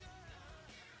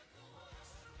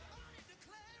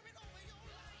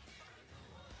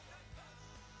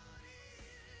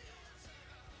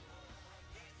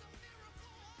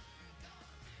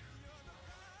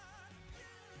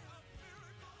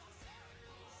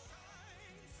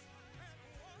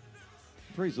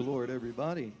Praise the Lord,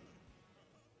 everybody.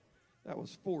 That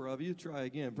was 4 of you. Try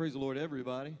again. Praise the Lord,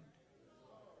 everybody.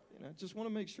 I just want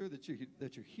to make sure that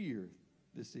you're here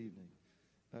this evening,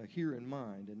 here in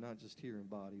mind and not just here in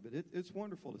body. But it's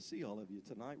wonderful to see all of you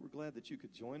tonight. We're glad that you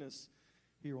could join us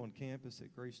here on campus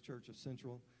at Grace Church of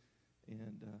Central.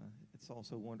 And it's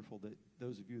also wonderful that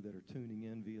those of you that are tuning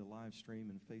in via live stream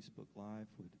and Facebook Live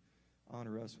would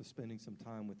honor us with spending some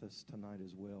time with us tonight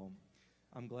as well.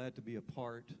 I'm glad to be a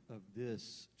part of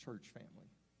this church family.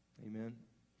 Amen.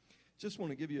 Just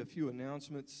want to give you a few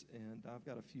announcements, and I've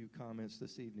got a few comments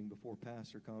this evening before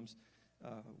Pastor comes.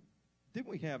 Didn't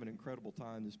we have an incredible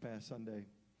time this past Sunday?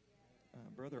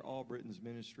 Brother Albritton's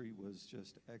ministry was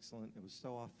just excellent. It was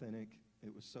so authentic.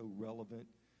 It was so relevant,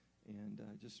 and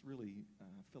just really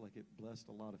feel like it blessed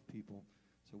a lot of people.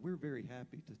 So we're very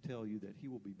happy to tell you that he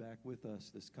will be back with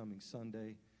us this coming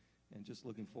Sunday, and just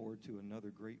looking forward to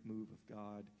another great move of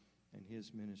God and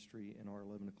his ministry in our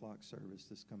 11 o'clock service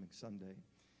this coming Sunday.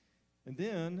 And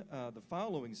then the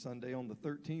following Sunday, on the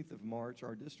 13th of March,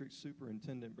 our district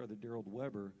superintendent, Brother Daryl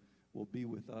Weber, will be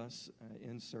with us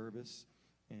in service.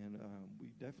 And we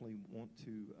definitely want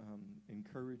to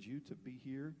encourage you to be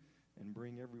here and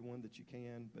bring everyone that you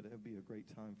can. But it would be a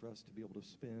great time for us to be able to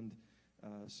spend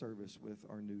service with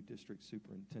our new district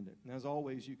superintendent. And as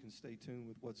always, you can stay tuned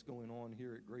with what's going on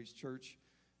here at Grace Church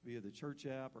via the church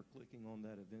app or clicking on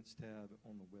that events tab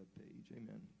on the web page.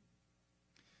 Amen.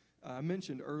 I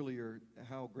mentioned earlier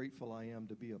how grateful I am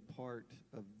to be a part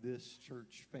of this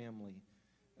church family.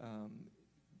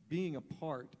 Being a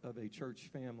part of a church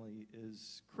family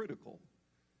is critical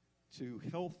to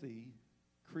healthy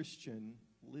Christian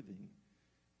living.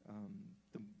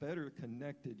 The better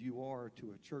connected you are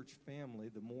to a church family,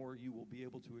 the more you will be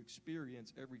able to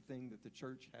experience everything that the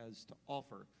church has to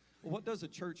offer. Well, what does a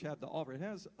church have to offer? It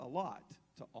has a lot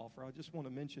to offer. I just want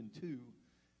to mention 2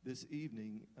 this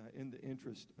evening in the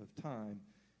interest of time.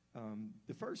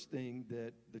 The first thing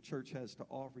that the church has to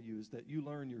offer you is that you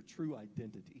learn your true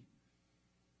identity.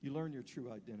 You learn your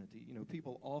true identity. You know,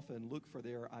 people often look for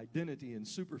their identity in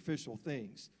superficial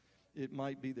things. It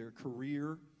might be their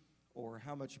career, or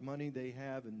how much money they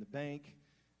have in the bank,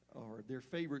 or their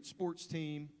favorite sports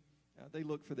team. They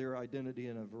look for their identity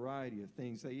in a variety of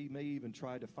things. They may even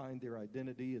try to find their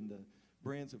identity in the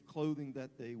brands of clothing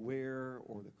that they wear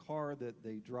or the car that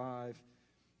they drive.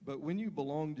 But when you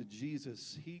belong to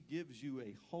Jesus, he gives you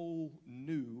a whole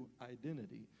new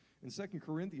identity. In 2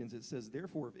 Corinthians, it says,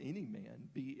 "Therefore, if any man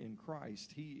be in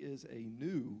Christ, he is a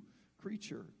new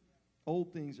creature.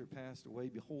 Old things are passed away.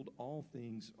 Behold, all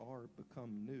things are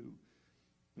become new."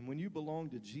 And when you belong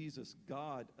to Jesus,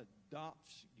 God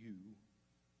adopts you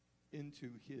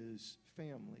into his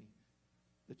family,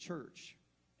 the church.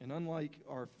 And unlike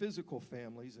our physical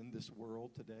families in this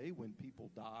world today, when people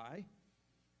die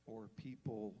or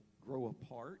people grow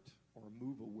apart or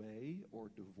move away or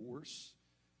divorce,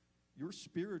 your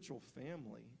spiritual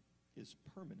family is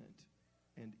permanent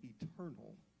and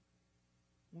eternal.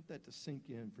 I want that to sink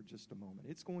in for just a moment.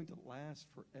 It's going to last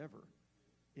forever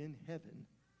in heaven.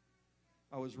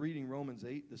 I was reading Romans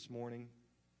 8 this morning.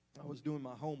 I was doing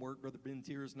my homework. Brother Ben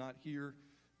Tier's not here,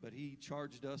 but he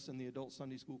charged us in the adult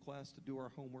Sunday school class to do our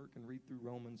homework and read through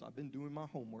Romans. I've been doing my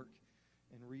homework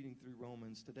and reading through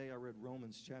Romans. Today I read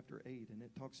Romans chapter 8, and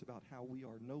it talks about how we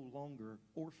are no longer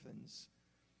orphans,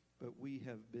 but we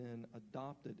have been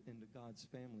adopted into God's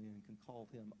family and can call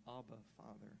him Abba,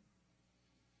 Father.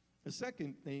 The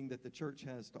second thing that the church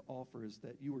has to offer is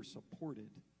that you are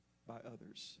supported by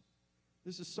others.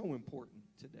 This is so important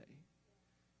today.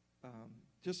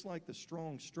 Just like the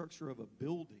strong structure of a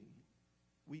building,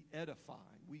 we edify,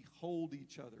 we hold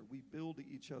each other, we build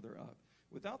each other up.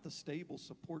 Without the stable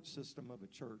support system of a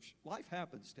church, life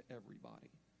happens to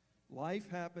everybody. Life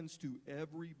happens to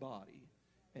everybody.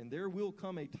 And there will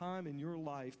come a time in your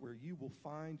life where you will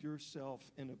find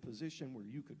yourself in a position where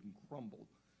you could crumble.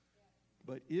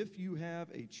 But if you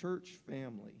have a church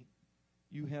family,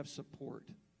 you have support,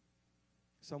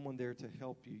 someone there to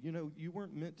help you. You know, you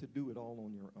weren't meant to do it all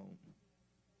on your own.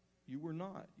 You were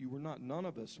not. You were not. None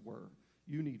of us were.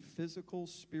 You need physical,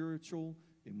 spiritual,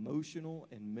 emotional,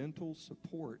 and mental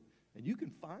support. And you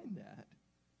can find that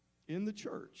in the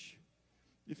church.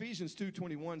 Ephesians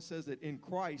 2:21 says that in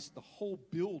Christ, the whole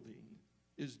building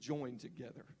is joined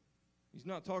together. He's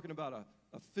not talking about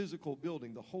a physical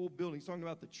building. The whole building. He's talking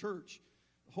about the church.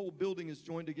 The whole building is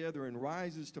joined together and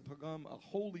rises to become a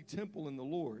holy temple in the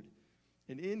Lord.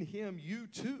 And in him, you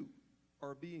too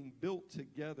are being built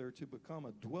together to become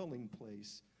a dwelling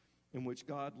place in which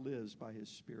God lives by his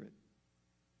Spirit.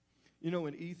 You know,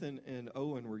 when Ethan and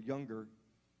Owen were younger,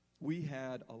 we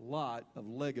had a lot of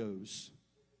Legos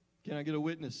Can I get a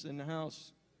witness in the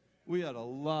house? We had a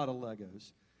lot of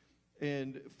Legos.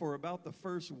 And for about the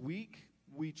first week,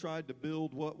 we tried to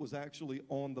build what was actually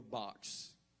on the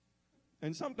box.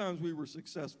 And sometimes we were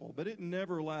successful, but it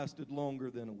never lasted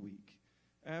longer than a week.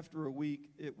 After a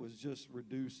week, it was just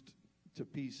reduced to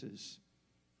pieces.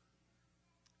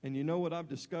 And you know what I've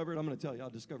discovered? I'm going to tell you, I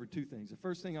discovered two things. The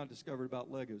first thing I discovered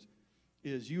about Legos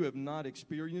is you have not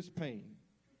experienced pain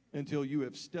until you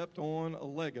have stepped on a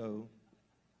Lego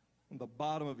on the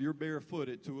bottom of your bare foot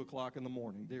at 2 o'clock in the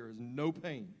morning. There is no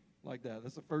pain like that.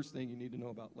 That's the first thing you need to know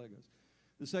about Legos.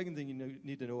 The second thing you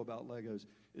need to know about Legos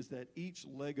is that each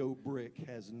Lego brick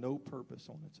has no purpose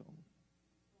on its own,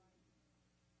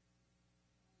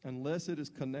 unless it is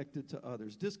connected to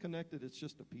others. Disconnected, it's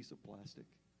just a piece of plastic.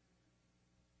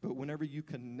 But whenever you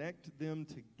connect them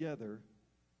together,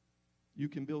 you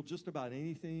can build just about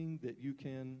anything that you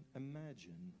can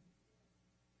imagine.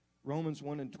 Romans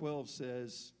 1:12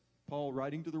 says, Paul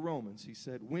writing to the Romans, he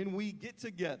said, when we get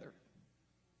together,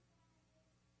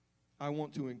 I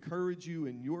want to encourage you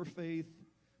in your faith,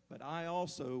 but I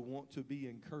also want to be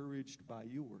encouraged by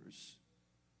yours.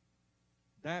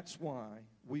 That's why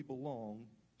we belong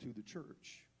to the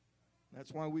church.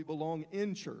 That's why we belong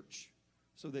in church,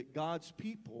 so that God's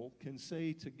people can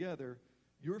say together,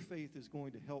 your faith is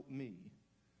going to help me,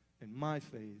 and my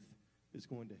faith is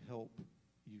going to help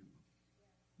you.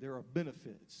 There are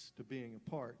benefits to being a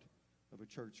part of a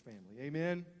church family.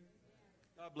 Amen?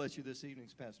 God bless you this evening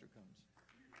as Pastor comes.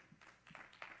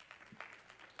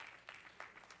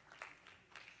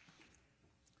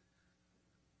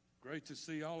 Great to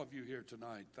see all of you here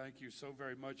tonight. Thank you so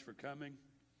very much for coming.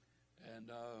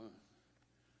 And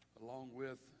along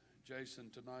with Jason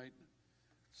tonight,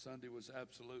 Sunday was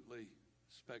absolutely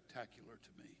spectacular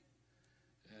to me.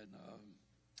 And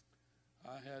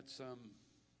I had some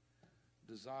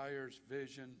desires,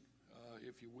 vision,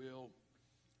 if you will,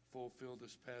 fulfilled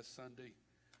this past Sunday,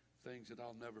 things that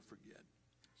I'll never forget.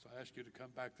 So I ask you to come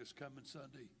back this coming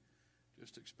Sunday,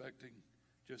 just expecting.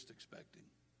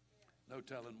 No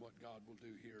telling what God will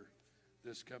do here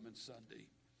this coming Sunday.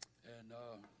 And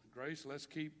Grace, let's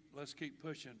keep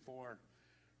pushing for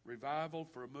revival,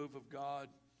 for a move of God,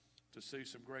 to see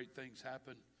some great things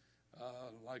happen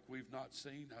like we've not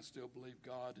seen. I still believe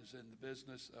God is in the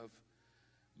business of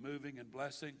moving and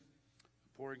blessing,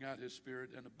 pouring out his Spirit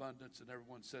in abundance, and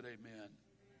everyone said amen.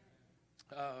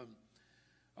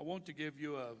 I want to give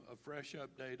you a fresh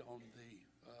update on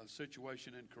the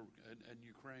situation in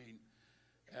Ukraine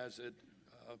as it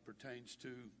pertains to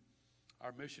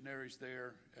our missionaries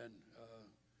there, and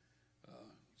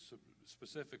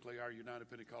specifically our United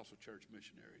Pentecostal Church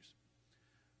missionaries.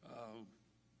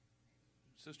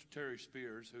 Sister Terry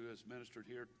Spears, who has ministered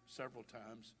here several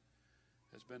times,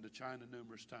 has been to China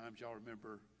numerous times. Y'all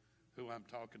remember who I'm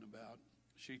talking about.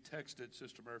 She texted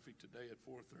Sister Murphy today at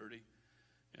 4:30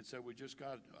 and said, we just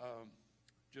got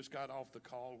off the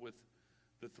call with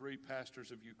the 3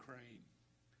 pastors of Ukraine.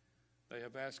 They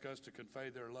have asked us to convey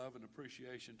their love and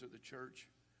appreciation to the church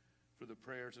for the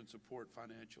prayers and support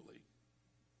financially.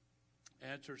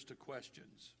 Answers to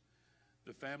questions.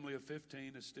 The family of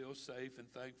 15 is still safe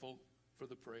and thankful for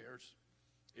the prayers.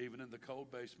 Even in the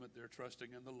cold basement, they're trusting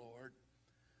in the Lord.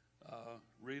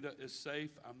 Rita is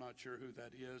safe. I'm not sure who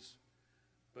that is,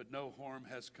 but no harm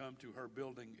has come to her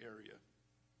building area.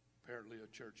 Apparently a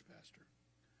church pastor.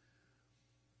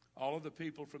 All of the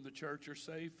people from the church are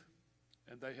safe,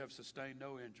 and they have sustained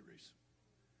no injuries.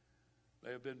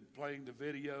 They have been playing the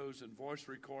videos and voice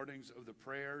recordings of the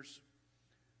prayers.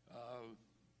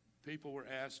 People were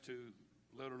asked to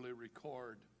literally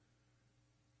record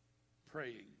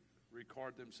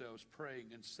themselves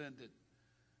praying and send it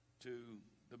to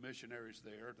the missionaries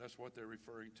there. That's what they're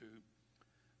referring to.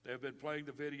 They have been playing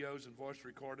the videos and voice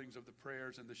recordings of the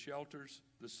prayers in the shelters,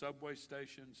 the subway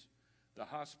stations, the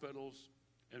hospitals,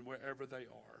 and wherever they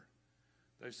are.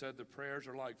 They said the prayers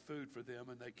are like food for them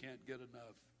and they can't get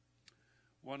enough.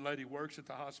 One lady works at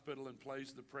the hospital and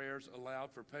plays the prayers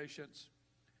aloud for patients.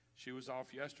 She was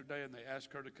off yesterday and they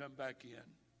asked her to come back in.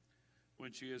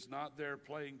 When she is not there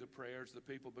playing the prayers, the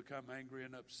people become angry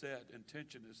and upset, and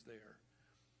tension is there.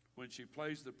 When she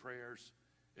plays the prayers,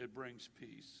 it brings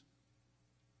peace.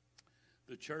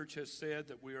 The church has said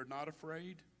that we are not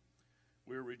afraid.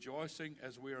 We are rejoicing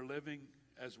as we are living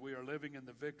in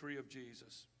the victory of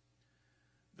Jesus.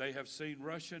 They have seen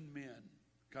Russian men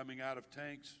coming out of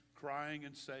tanks crying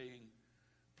and saying,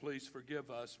 please forgive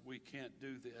us, we can't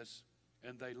do this,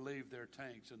 and they leave their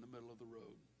tanks in the middle of the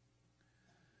road.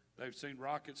 They've seen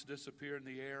rockets disappear in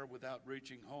the air without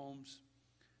reaching homes.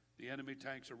 The enemy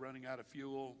tanks are running out of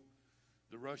fuel.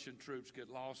 The Russian troops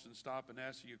get lost and stop and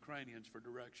ask the Ukrainians for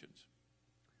directions.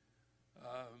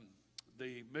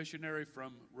 The missionary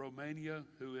from Romania,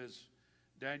 who is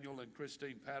Daniel and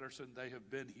Christine Patterson, they have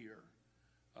been here,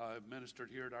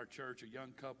 ministered here at our church, a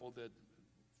young couple that,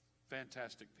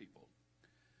 fantastic people.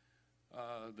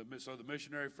 So the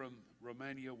missionary from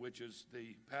Romania, which is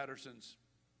the Pattersons,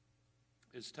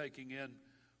 is taking in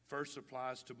first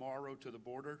supplies tomorrow to the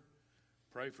border.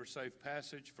 Pray for safe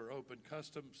passage for open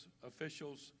customs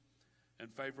officials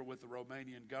and favor with the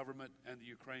Romanian government and the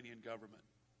Ukrainian government.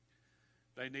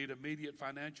 They need immediate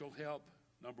financial help.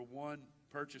 Number one,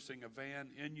 purchasing a van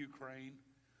in Ukraine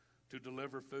to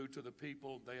deliver food to the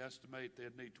people. They estimate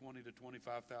they'd need $20,000 to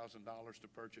 $25,000 to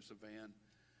purchase a van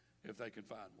if they can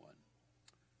find one.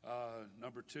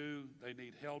 Number two, they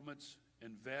need helmets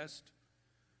and vests.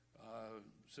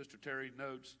 Sister Terry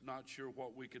notes, not sure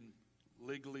what we can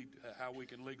legally, how we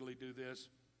can legally do this.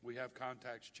 We have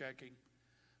contacts checking.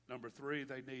 Number three,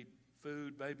 they need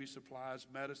food, baby supplies,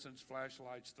 medicines,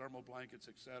 flashlights, thermal blankets,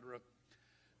 etc.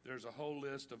 There's a whole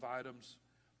list of items,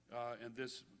 and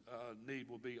this need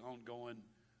will be ongoing,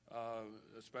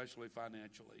 especially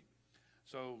financially.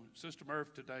 So Sister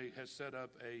Murph today has set up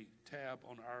a tab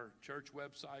on our church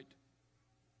website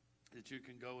that you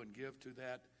can go and give to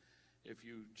that if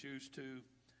you choose to.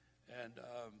 And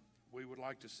we would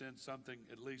like to send something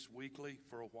at least weekly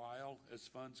for a while as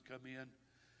funds come in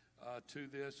to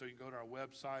this. So you can go to our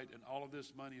website, and all of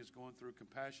this money is going through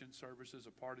Compassion Services,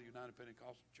 a part of the United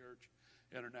Pentecostal Church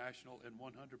International, and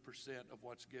 100% of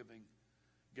what's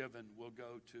given will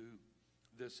go to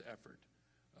this effort.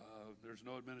 There's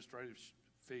no administrative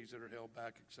fees that are held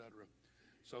back, etc.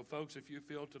 So, folks, if you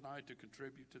feel tonight to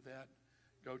contribute to that,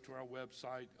 go to our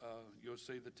website. You'll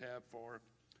see the tab for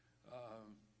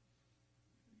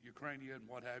Ukraine and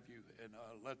what have you, and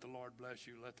let the Lord bless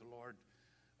you. Let the Lord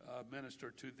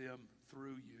minister to them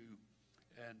through you,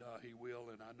 and He will,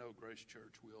 and I know Grace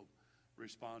Church will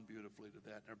respond beautifully to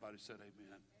that. And everybody said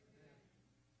amen.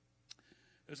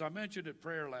 As I mentioned at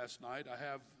prayer last night, I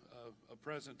have a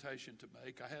presentation to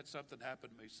make. I had something happen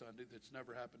to me Sunday that's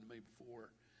never happened to me before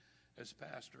as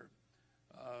pastor.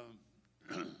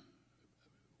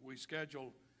 We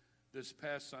scheduled this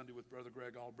past Sunday with Brother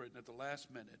Greg Albritton at the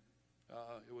last minute.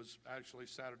 It was actually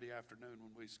Saturday afternoon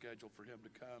when we scheduled for him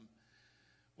to come.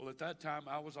 Well, at that time,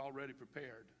 I was already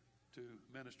prepared to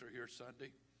minister here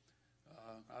Sunday.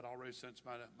 I'd already sent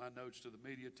my notes to the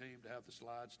media team to have the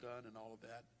slides done and all of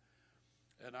that.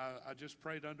 And I just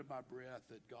prayed under my breath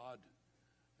that God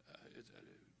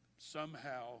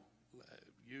somehow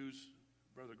use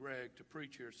Brother Greg to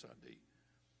preach here Sunday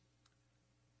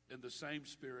in the same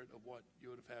spirit of what you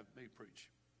would have had me preach.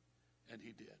 And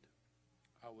he did.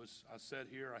 I sat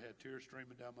here, I had tears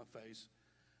streaming down my face.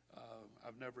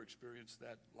 I've never experienced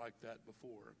that like that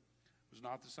before. It was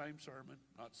not the same sermon,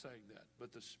 not saying that,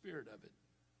 but the spirit of it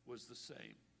was the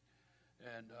same.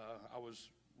 And I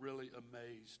was really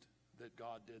amazed that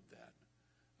God did that.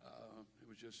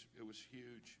 It was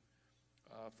huge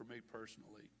for me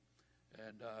personally.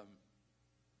 And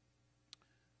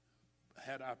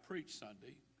had I preached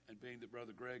Sunday, and being that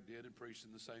Brother Greg did and preached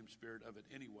in the same spirit of it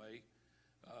anyway,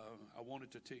 I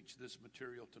wanted to teach this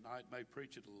material tonight, may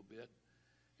preach it a little bit,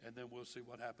 and then we'll see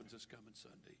what happens this coming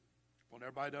Sunday. I want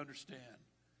everybody to understand,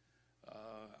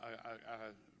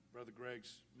 Brother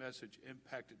Greg's message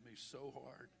impacted me so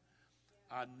hard.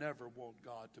 I never want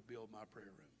God to build my prayer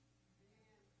room.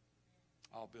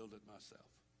 I'll build it myself.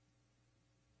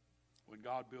 When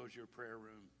God builds your prayer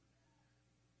room,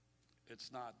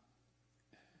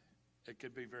 it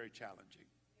can be very challenging.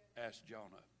 Ask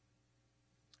Jonah.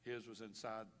 His was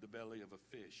inside the belly of a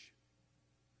fish.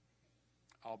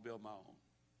 I'll build my own.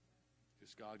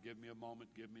 Just God, give me a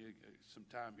moment, give me some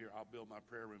time here. I'll build my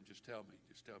prayer room. Just tell me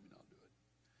and I'll do it.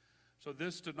 So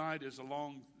this tonight is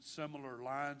along similar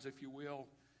lines, if you will,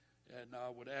 and I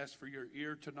would ask for your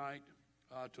ear tonight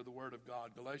to the Word of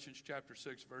God. Galatians chapter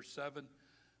 6, verse 7,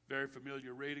 very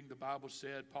familiar reading. The Bible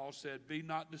said, Paul said, "Be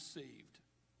not deceived.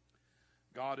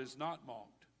 God is not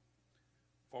mocked.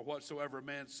 For whatsoever a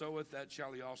man soweth, that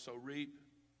shall he also reap.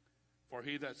 For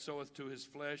he that soweth to his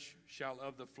flesh shall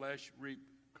of the flesh reap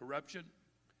corruption.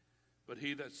 But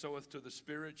he that soweth to the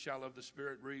Spirit shall of the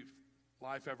Spirit reap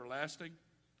life everlasting.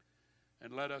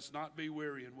 And let us not be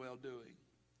weary in well-doing,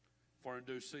 for in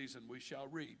due season we shall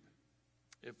reap,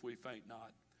 if we faint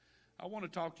not." I want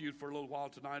to talk to you for a little while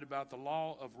tonight about the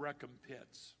law of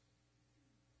recompense.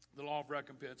 The law of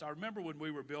recompense. I remember when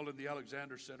we were building the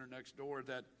Alexander Center next door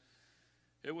that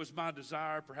it was my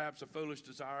desire, perhaps a foolish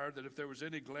desire, that if there was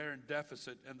any glaring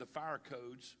deficit in the fire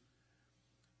codes,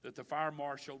 that the fire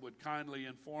marshal would kindly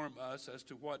inform us as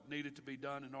to what needed to be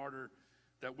done in order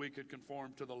that we could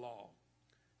conform to the law.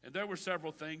 And there were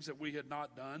several things that we had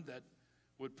not done that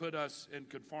would put us in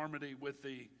conformity with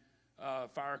the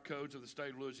fire codes of the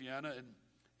state of Louisiana, and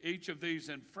each of these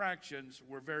infractions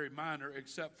were very minor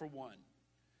except for one.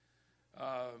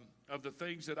 Of the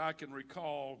things that I can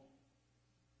recall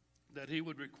that he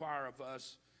would require of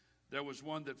us, there was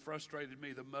one that frustrated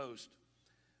me the most.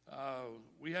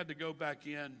 We had to go back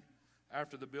in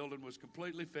after the building was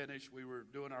completely finished. We were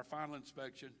doing our final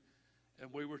inspection,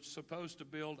 and we were supposed to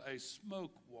build a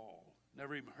smoke wall.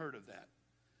 Never even heard of that.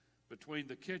 Between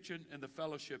the kitchen and the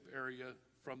fellowship area,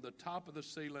 from the top of the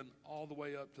ceiling all the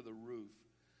way up to the roof,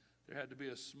 there had to be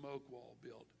a smoke wall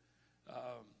built.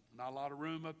 Not a lot of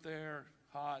room up there,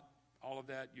 hot, all of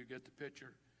that, you get the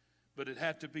picture. But it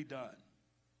had to be done.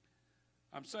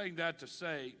 I'm saying that to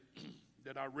say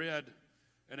that I read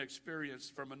an experience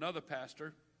from another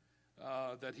pastor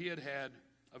that he had had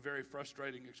a very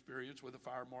frustrating experience with a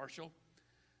fire marshal.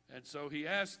 And so he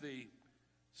asked the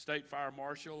state fire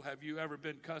marshal, have you ever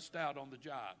been cussed out on the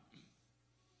job?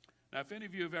 Now, if any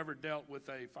of you have ever dealt with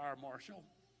a fire marshal,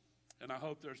 and I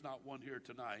hope there's not one here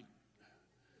tonight,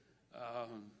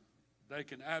 they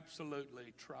can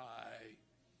absolutely try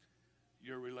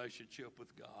your relationship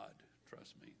with God.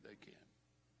 Trust me, they can.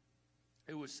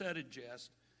 It was said in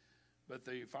jest, but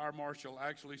the fire marshal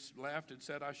actually laughed and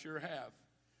said, I sure have.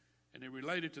 And he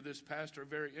related to this pastor a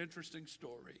very interesting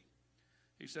story.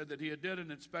 He said that he had did an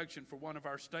inspection for one of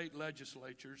our state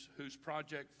legislatures whose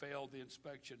project failed the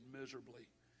inspection miserably.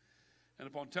 And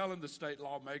upon telling the state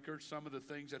lawmaker some of the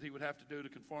things that he would have to do to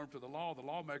conform to the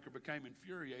lawmaker became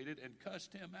infuriated and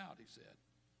cussed him out, he said.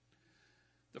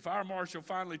 The fire marshal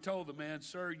finally told the man,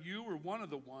 sir, you were one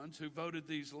of the ones who voted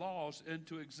these laws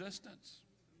into existence.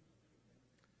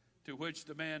 To which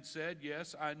the man said,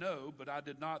 yes, I know, but I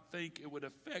did not think it would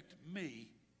affect me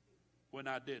when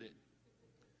I did it.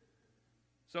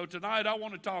 So tonight I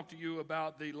want to talk to you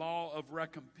about the law of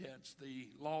recompense, the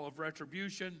law of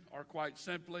retribution, or quite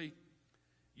simply,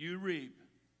 you reap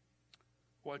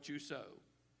what you sow.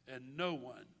 And no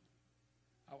one,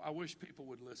 I wish people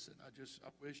would listen. I just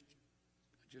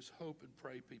hope and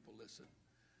pray people listen.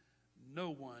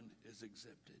 No one is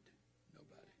exempted.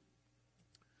 Nobody.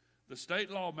 The state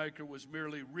lawmaker was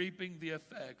merely reaping the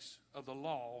effects of the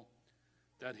law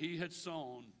that he had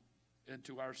sown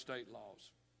into our state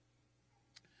laws.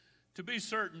 To be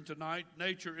certain tonight,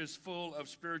 nature is full of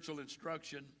spiritual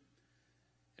instruction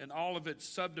in all of its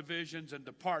subdivisions and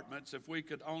departments if we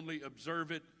could only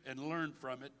observe it and learn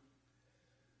from it.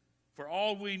 For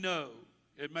all we know,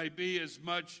 it may be as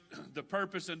much the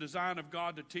purpose and design of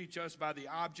God to teach us by the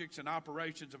objects and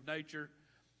operations of nature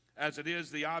as it is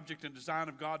the object and design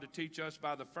of God to teach us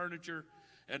by the furniture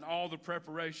and all the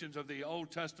preparations of the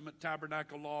Old Testament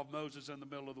tabernacle law of Moses in the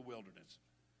middle of the wilderness.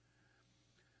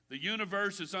 The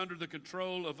universe is under the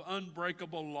control of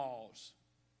unbreakable laws.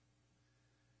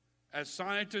 As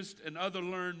scientists and other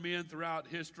learned men throughout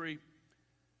history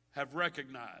have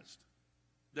recognized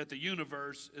that the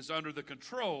universe is under the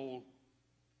control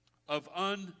of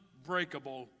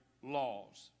unbreakable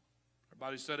laws.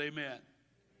 Everybody said amen.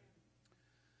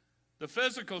 The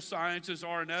physical sciences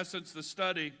are in essence the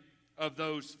study of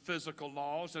those physical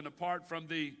laws, and apart from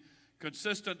the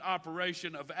consistent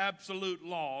operation of absolute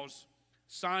laws,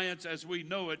 science as we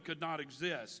know it could not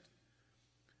exist.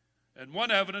 And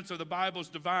one evidence of the Bible's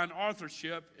divine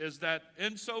authorship is that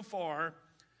insofar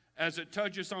as it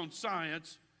touches on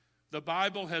science, the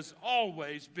Bible has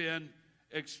always been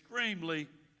extremely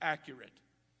accurate.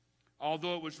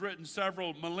 Although it was written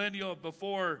several millennia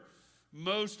before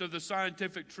most of the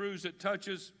scientific truths it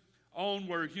touches on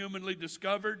were humanly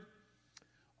discovered,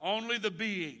 only the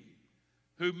being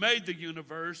who made the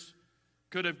universe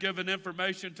could have given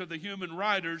information to the human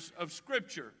writers of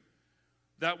Scripture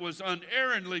that was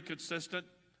unerringly consistent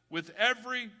with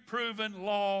every proven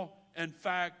law and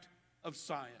fact of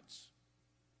science.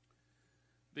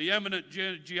 The eminent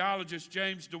geologist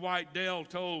James Dwight Dale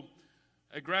told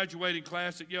a graduating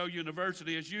class at Yale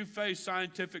University, as you face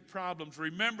scientific problems,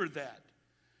 remember that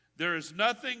there is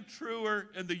nothing truer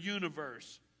in the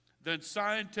universe than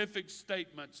scientific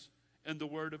statements in the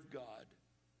Word of God.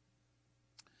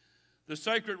 The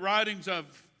sacred writings of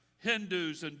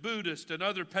Hindus and Buddhists and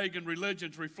other pagan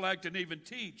religions reflect and even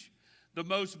teach the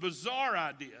most bizarre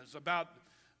ideas about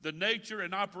the nature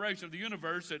and operation of the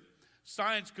universe that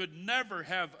science could never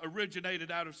have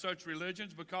originated out of such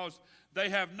religions because they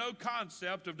have no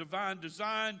concept of divine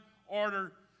design,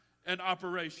 order, and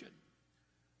operation.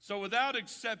 So without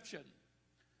exception,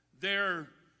 their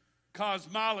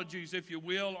cosmologies, if you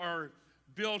will, are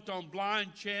built on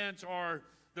blind chance or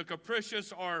the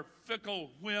capricious or fickle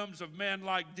whims of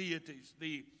man-like deities.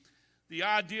 The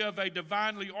idea of a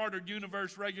divinely ordered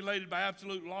universe regulated by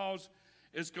absolute laws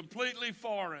is completely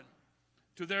foreign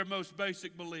to their most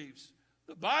basic beliefs.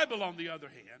 The Bible, on the other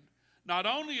hand, not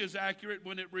only is accurate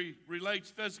when it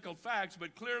relates physical facts,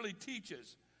 but clearly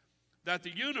teaches that the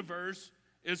universe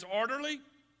is orderly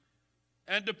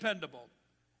and dependable,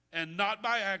 and not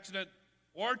by accident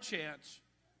or chance,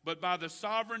 but by the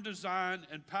sovereign design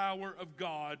and power of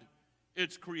God,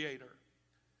 its creator.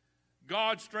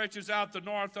 God stretches out the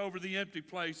north over the empty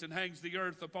place and hangs the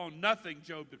earth upon nothing,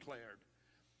 Job declared.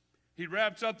 He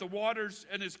wraps up the waters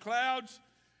in his clouds,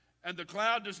 and the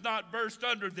cloud does not burst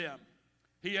under them.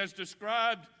 He has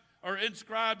described or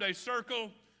inscribed a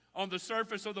circle on the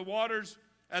surface of the waters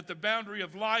at the boundary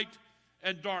of light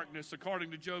and darkness,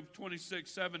 according to Job 26,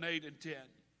 7, 8, and 10.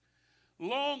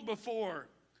 Long before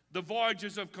the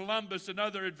voyages of Columbus and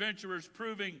other adventurers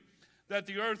proving that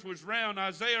the earth was round,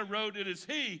 Isaiah wrote, "It is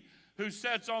he who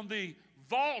sits on the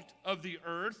vault of the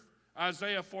earth,"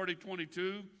 Isaiah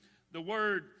 40:22.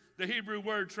 The Hebrew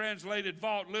word translated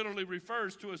vault literally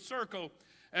refers to a circle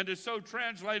and is so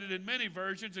translated in many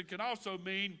versions. It can also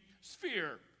mean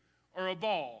sphere or a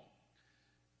ball.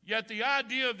 Yet the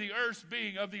idea of the earth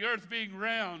being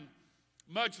round,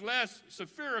 much less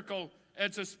spherical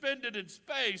and suspended in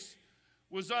space,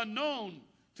 was unknown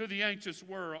to the ancient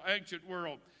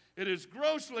world. It is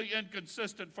grossly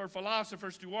inconsistent for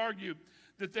philosophers to argue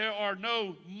that there are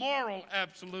no moral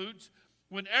absolutes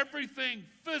when everything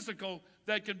physical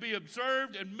that can be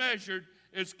observed and measured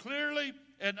is clearly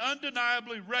and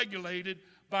undeniably regulated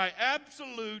by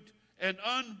absolute and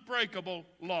unbreakable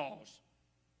laws,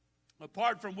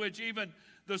 apart from which even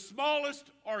the smallest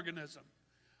organism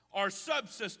or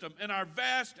subsystem in our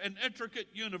vast and intricate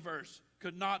universe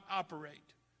could not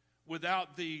operate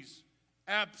without these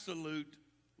absolute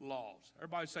laws.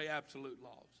 Everybody say absolute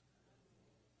laws.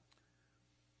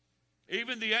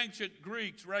 Even the ancient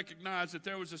Greeks recognized that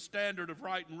there was a standard of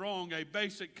right and wrong, a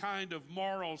basic kind of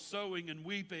moral sowing and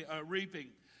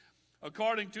reaping.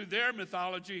 According to their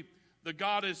mythology, the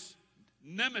goddess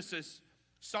Nemesis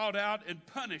sought out and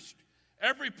punished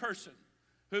every person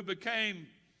who became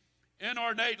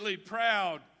inordinately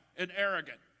proud and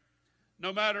arrogant.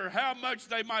 No matter how much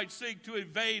they might seek to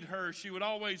evade her, she would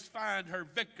always find her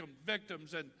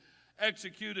victims and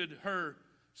executed her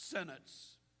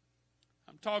sentence.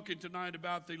 I'm talking tonight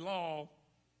about the law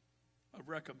of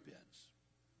recompense.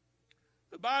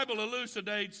 The Bible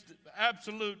elucidates the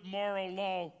absolute moral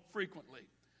law frequently.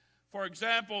 For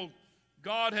example,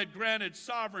 God had granted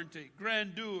sovereignty,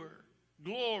 grandeur,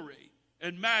 glory,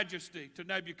 and majesty to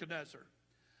Nebuchadnezzar.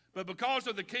 But because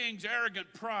of the king's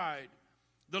arrogant pride,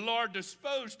 the Lord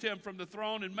disposed him from the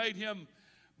throne and made him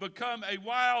become a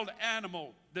wild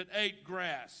animal that ate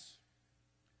grass.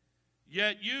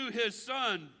 Yet you, his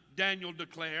son, Daniel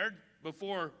declared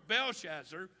before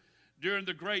Belshazzar during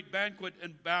the great banquet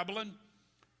in Babylon,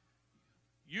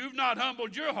 "You've not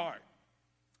humbled your heart,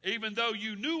 even though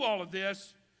you knew all of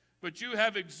this, but you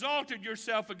have exalted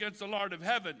yourself against the Lord of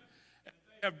heaven, and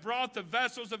they have brought the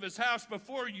vessels of his house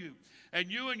before you.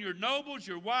 And you and your nobles,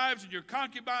 your wives, and your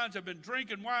concubines have been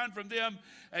drinking wine from them,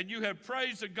 and you have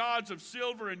praised the gods of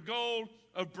silver and gold,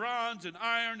 of bronze and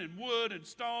iron and wood and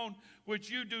stone, which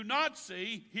you do not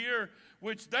see,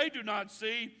 which they do not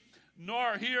see,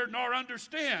 nor hear, nor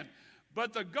understand.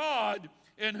 But the God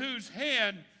in whose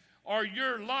hand are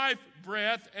your life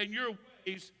breath and your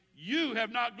ways, you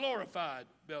have not glorified,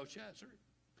 Belshazzar."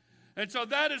 And so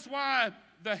that is why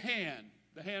the hand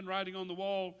writing on the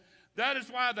wall, that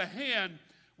is why the hand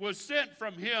was sent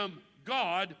from him,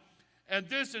 God, and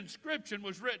this inscription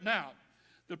was written out.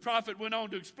 The prophet went on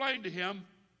to explain to him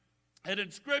an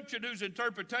inscription whose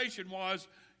interpretation was,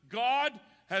 "God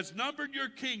has numbered your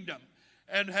kingdom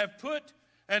and has put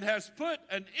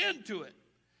an end to it,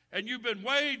 and you've been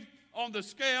weighed on the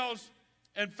scales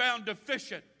and found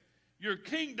deficient. Your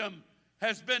kingdom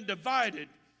has been divided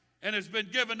and has been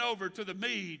given over to the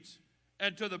Medes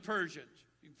and to the Persians."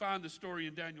 You can find the story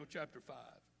in Daniel chapter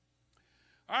 5.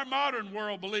 Our modern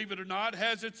world, believe it or not,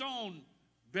 has its own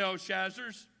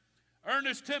Belshazzars.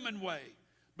 Ernest Hemingway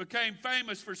became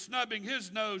famous for snubbing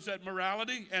his nose at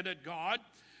morality and at God,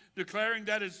 declaring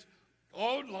that his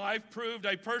own life proved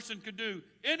a person could do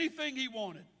anything he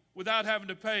wanted without having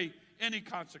to pay any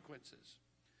consequences.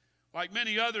 Like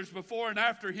many others before and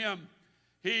after him,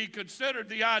 he considered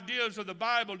the ideas of the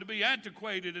Bible to be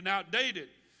antiquated and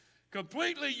outdated,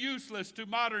 completely useless to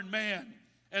modern man,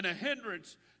 and a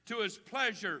hindrance to his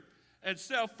pleasure and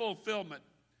self-fulfillment.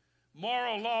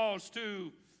 Moral laws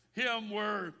to him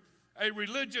were a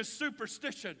religious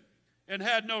superstition and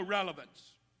had no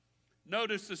relevance.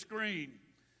 Notice the screen.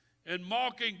 In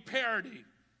mocking parody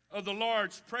of the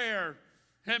Lord's Prayer,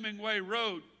 Hemingway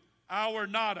wrote, "Our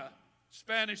nada,"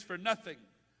 Spanish for nothing,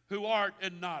 who art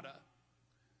in nada.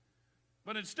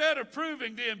 But instead of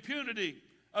proving the impunity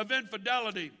of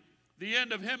infidelity, the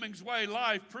end of Hemingway's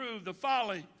life proved the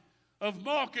folly of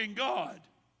mocking God.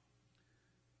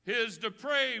 His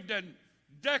depraved and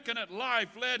decadent life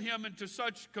led him into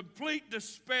such complete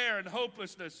despair and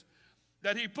hopelessness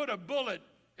that he put a bullet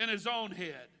in his own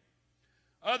head.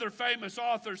 Other famous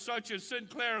authors such as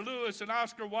Sinclair Lewis and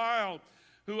Oscar Wilde,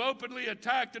 who openly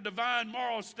attacked the divine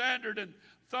moral standard and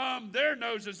thumbed their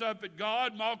noses up at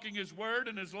God, mocking His word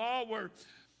and His law, were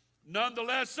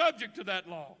nonetheless subject to that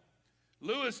law.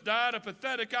 Lewis died a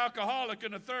pathetic alcoholic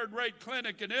in a third-rate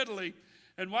clinic in Italy,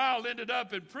 and Wilde ended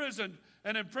up in prison,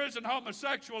 an imprisoned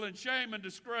homosexual in shame and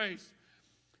disgrace.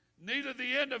 Near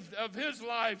the end of his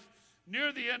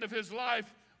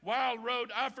life, Wilde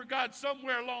wrote, "I forgot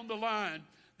somewhere along the line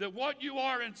that what you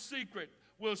are in secret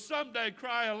will someday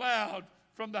cry aloud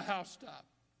from the housetop."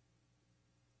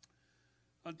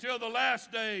 Until the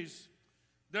last days,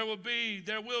 there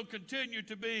will continue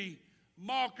to be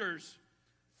mockers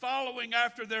following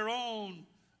after their own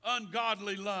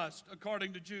ungodly lust,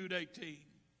 according to Jude 18.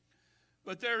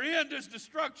 But their end is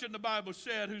destruction, the Bible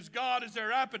said, whose God is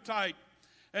their appetite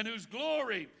and whose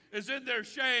glory is in their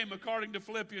shame, according to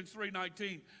Philippians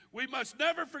 3:19. We must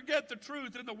never forget the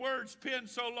truth in the words penned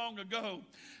so long ago,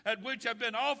 and which have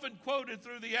been often quoted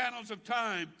through the annals of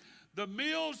time. The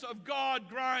meals of God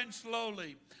grind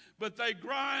slowly, but they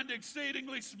grind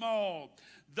exceedingly small.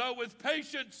 Though with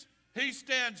patience He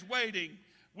stands waiting,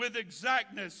 with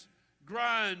exactness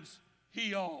grinds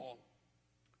He all.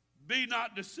 Be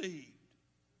not deceived.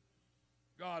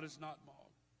 God is not mocked.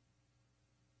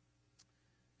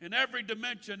 In every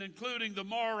dimension, including the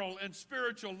moral and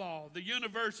spiritual law, the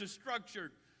universe is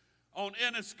structured on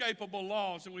inescapable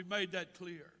laws, and we've made that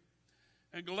clear.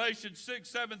 In Galatians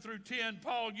 6:7-10,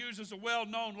 Paul uses a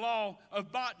well-known law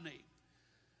of botany,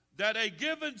 that a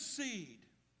given seed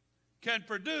can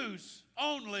produce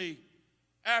only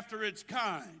after its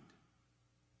kind.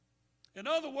 In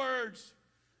other words,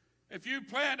 if you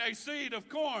plant a seed of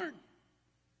corn,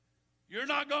 you're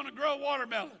not going to grow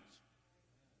watermelons.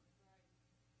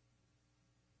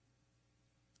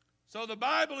 So the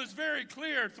Bible is very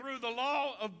clear through the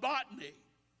law of botany.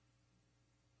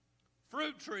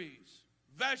 Fruit trees,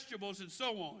 vegetables, and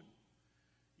so on.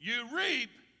 You reap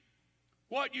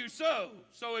what you sow.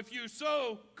 So if you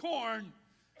sow corn,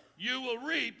 you will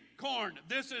reap corn.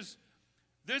 This is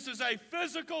a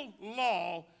physical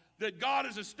law that God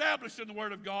has established in the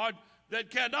Word of God that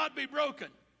cannot be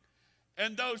broken.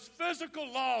 And those physical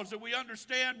laws that we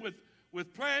understand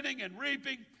with planting and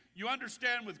reaping, you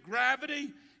understand with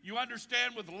gravity, you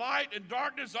understand with light and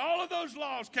darkness, all of those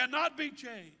laws cannot be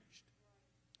changed.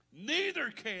 Neither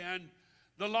can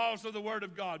the laws of the Word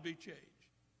of God be changed.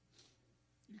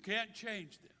 You can't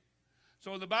change them.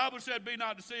 So the Bible said, be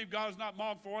not deceived, God is not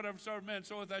mocked, for whatever sort of man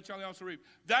soweth, that shall he also reap.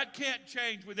 That can't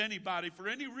change with anybody for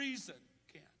any reason.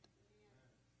 Can't.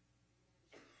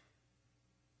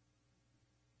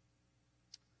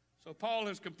 So Paul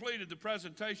has completed the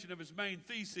presentation of his main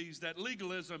theses that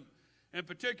legalism, in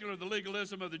particular the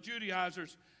legalism of the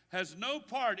Judaizers, has no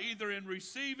part either in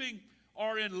receiving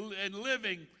or in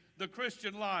living the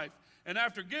Christian life. And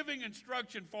after giving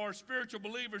instruction for spiritual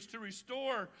believers to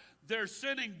restore their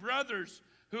sinning brothers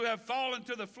who have fallen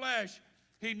to the flesh,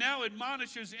 he now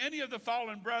admonishes any of the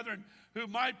fallen brethren who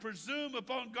might presume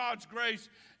upon God's grace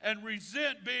and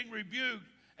resent being rebuked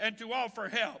and to offer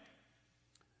help.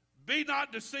 Be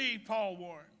not deceived, Paul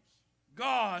warns.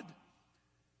 God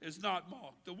is not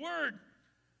mocked. The word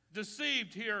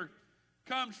deceived here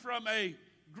comes from a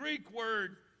Greek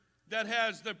word that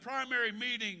has the primary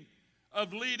meaning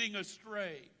of leading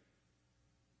astray.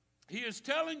 He is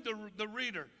telling the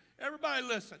reader, everybody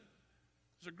listen.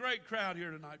 There's a great crowd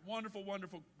here tonight. Wonderful,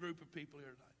 wonderful group of people here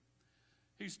tonight.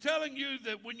 He's telling you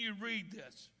that when you read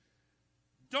this,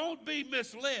 don't be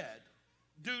misled.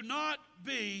 Do not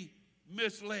be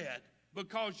misled,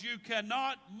 because you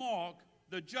cannot mock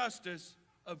the justice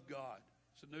of God.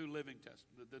 It's a New Living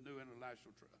Testament, the New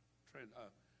International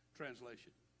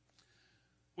Translation.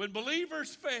 When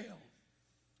believers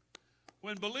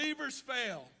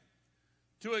fail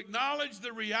to acknowledge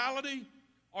the reality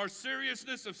or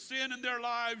seriousness of sin in their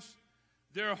lives,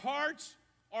 their hearts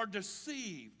are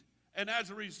deceived. And as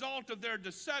a result of their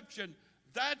deception,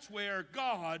 that's where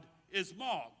God is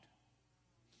mocked.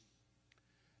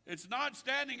 It's not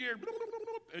standing here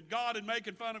at God and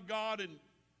making fun of God and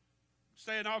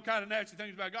saying all kind of nasty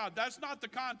things about God. That's not the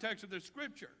context of this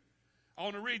scripture. I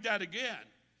want to read that again.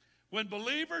 When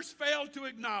believers fail to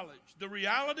acknowledge the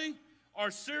reality or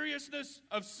seriousness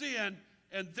of sin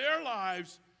in their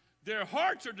lives, their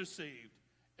hearts are deceived.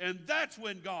 And that's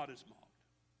when God is mocked.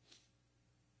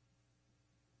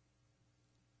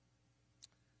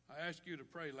 I asked you to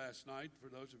pray last night, for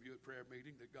those of you at prayer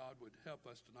meeting, that God would help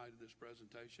us tonight in this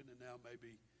presentation, and now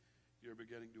maybe you're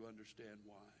beginning to understand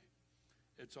why.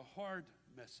 It's a hard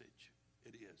message.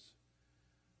 It is.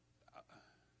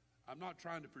 I'm not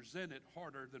trying to present it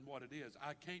harder than what it is.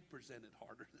 I can't present it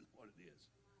harder than what it is.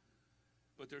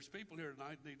 But there's people here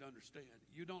tonight who need to understand.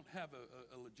 You don't have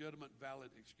a legitimate,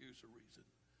 valid excuse or reason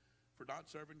for not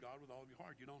serving God with all of your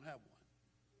heart. You don't have one.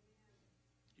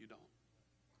 You don't.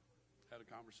 Had a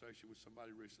conversation with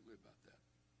somebody recently about that.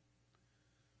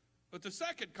 But the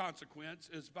second consequence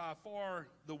is by far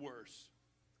the worst,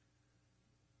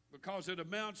 because it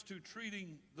amounts to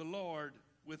treating the Lord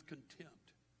with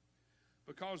contempt.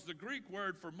 Because the Greek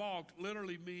word for mocked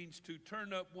literally means to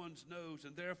turn up one's nose,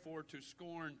 and therefore to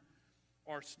scorn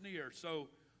or sneer. So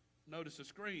notice the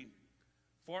screen.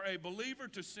 For a believer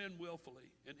to sin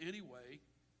willfully in any way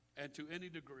and to any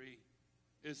degree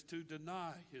is to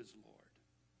deny his Lord.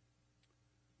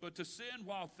 But to sin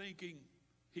while thinking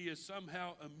he is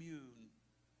somehow immune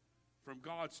from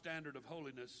God's standard of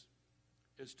holiness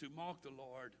is to mock the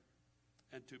Lord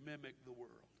and to mimic the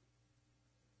world.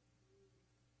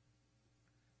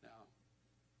 Now,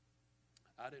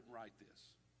 I didn't write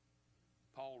this.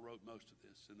 Paul wrote most of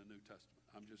this in the New Testament.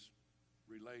 I'm just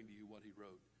relaying to you what he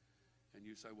wrote. And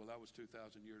you say, well, that was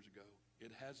 2,000 years ago.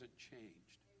 It hasn't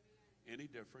changed any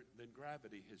different than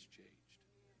gravity has changed,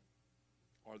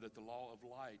 or that the law of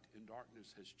light in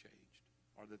darkness has changed,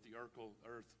 or that the earth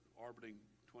orbiting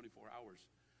 24 hours,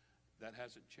 that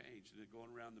hasn't changed, and it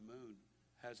going around the moon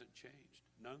hasn't changed.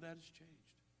 None of that has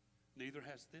changed. Neither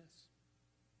has this.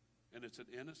 And it's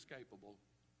an inescapable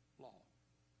law.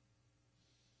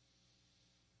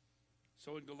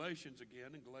 So in Galatians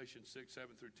again, in Galatians 6,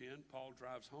 7 through 10, Paul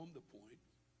drives home the point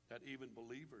that even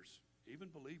believers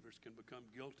can become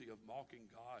guilty of mocking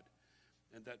God,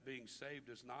 and that being saved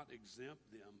does not exempt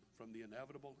them from the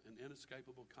inevitable and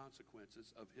inescapable consequences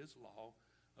of his law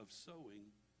of sowing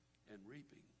and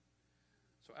reaping.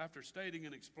 So after stating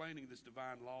and explaining this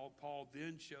divine law, Paul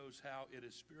then shows how it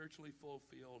is spiritually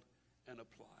fulfilled and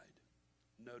applied.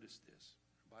 Notice this.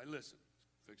 Everybody listen.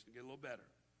 It's fixing to get a little better.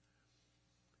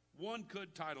 One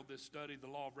could title this study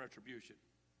The Law of Retribution,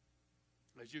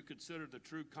 as you consider the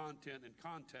true content and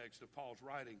context of Paul's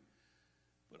writing.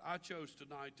 But I chose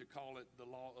tonight to call it the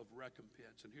Law of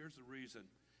Recompense. And here's the reason.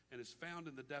 And it's found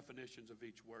in the definitions of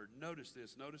each word. Notice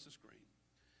this. Notice the screen.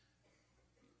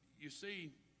 You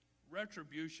see,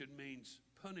 retribution means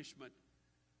punishment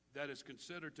that is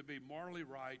considered to be morally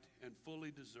right and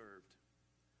fully deserved.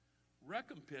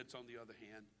 Recompense, on the other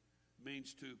hand,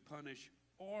 means to punish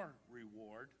or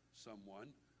reward someone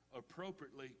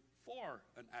appropriately for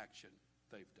an action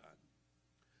they've done.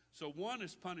 So one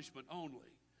is punishment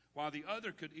only, while the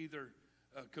other could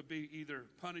be either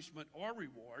punishment or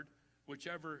reward,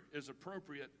 whichever is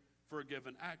appropriate for a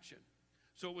given action.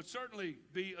 So it would certainly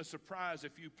be a surprise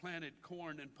if you planted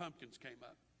corn and pumpkins came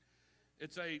up.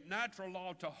 It's a natural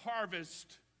law to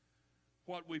harvest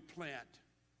what we plant.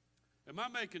 Am I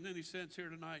making any sense here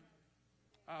tonight?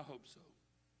 I hope so.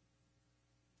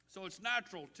 So it's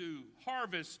natural to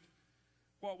harvest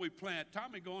what we plant.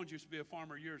 Tommy Goins used to be a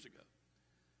farmer years ago.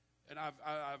 And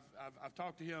I've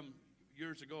talked to him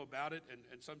years ago about it,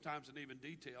 and sometimes in even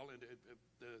detail. And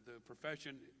the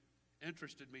profession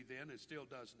interested me then, and still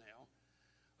does now,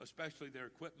 especially their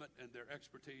equipment and their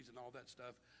expertise and all that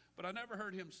stuff. But I never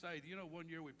heard him say, one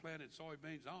year we planted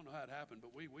soybeans. I don't know how it happened,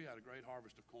 but we had a great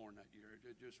harvest of corn that year.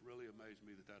 It just really amazed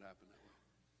me that happened that way.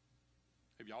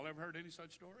 Have y'all ever heard any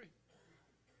such story?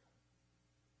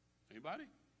 Anybody?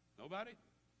 Nobody?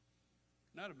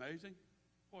 Isn't that amazing?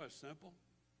 Boy, it's simple,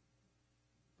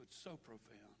 but so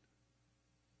profound.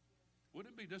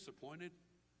 Wouldn't it be disappointing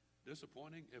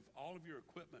if all of your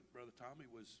equipment, Brother Tommy,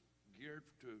 was geared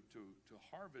to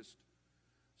harvest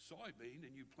soybean,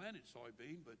 and you planted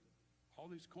soybean, but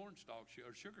all these corn stalks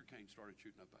or sugar cane started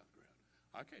shooting up out of the ground?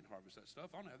 I can't harvest that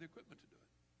stuff. I don't have the equipment to do it.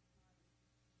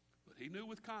 But he knew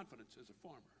with confidence as a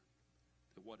farmer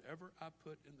that whatever I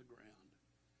put in the ground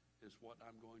is what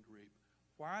I'm going to reap.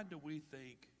 Why do we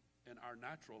think in our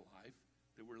natural life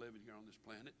that we're living here on this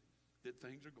planet that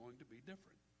things are going to be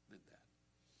different than that?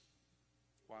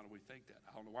 Why do we think that?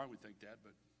 I don't know why we think that,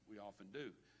 but we often do.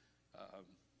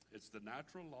 It's the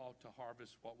natural law to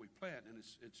harvest what we plant, and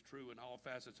it's true in all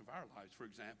facets of our lives. For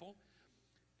example,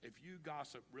 if you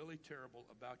gossip really terrible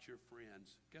about your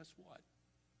friends, guess what?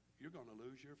 You're going to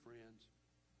lose your friends.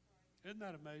 Isn't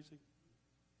that amazing?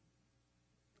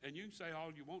 And you can say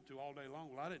all you want to all day long.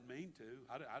 Well, I didn't mean to.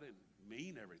 I didn't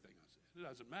mean everything I said. It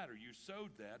doesn't matter. You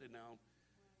sowed that, and now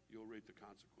you'll reap the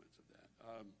consequence of that.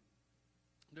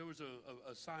 There was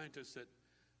a scientist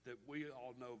that we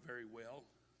all know very well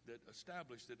that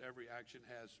established that every action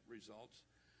has results.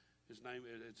 His name,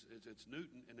 it's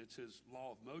Newton, and it's his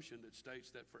law of motion that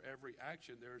states that for every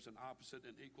action there is an opposite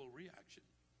and equal reaction.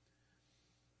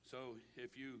 So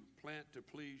if you plant to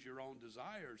please your own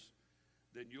desires,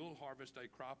 then you'll harvest a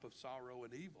crop of sorrow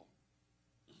and evil.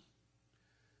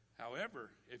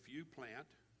 However, if you plant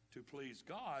to please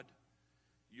God,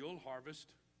 you'll harvest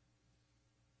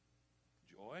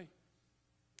joy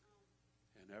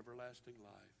and everlasting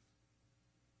life.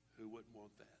 Who wouldn't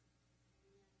want that?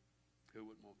 Who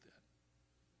wouldn't want that?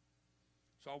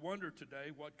 So I wonder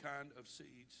today, what kind of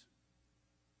seeds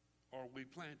are we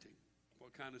planting?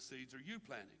 What kind of seeds are you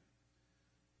planting?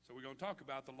 So we're going to talk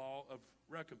about the law of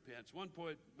recompense. One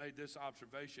poet made this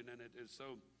observation, and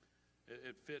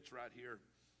it fits right here.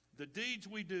 The deeds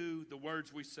we do, the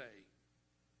words we say,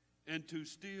 into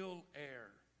still air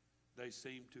they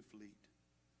seem to fleet.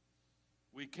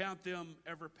 We count them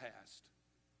ever past,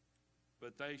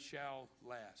 but they shall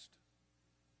last,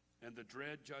 and the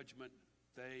dread judgment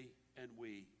they and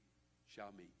we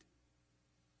shall meet.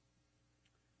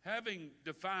 Having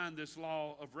defined this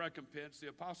law of recompense, the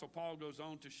Apostle Paul goes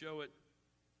on to show it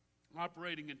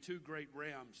operating in two great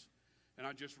realms. And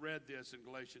I just read this in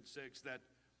Galatians 6, that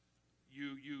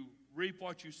you reap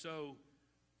what you sow,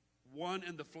 one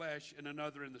in the flesh and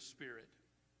another in the spirit.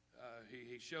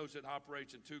 He shows it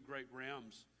operates in two great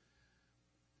realms.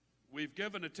 We've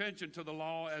given attention to the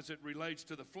law as it relates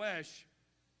to the flesh.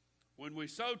 When we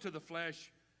sow to the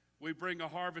flesh, we bring a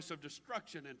harvest of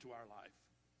destruction into our life.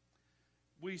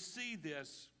 We see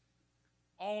this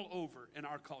all over in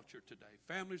our culture today.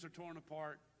 Families are torn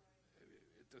apart.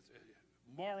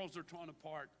 Morals are torn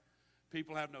apart.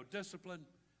 People have no discipline.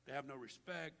 They have no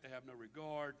respect. They have no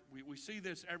regard. We see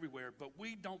this everywhere, but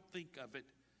we don't think of it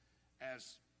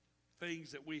as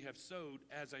things that we have sowed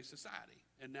as a society,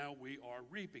 and now we are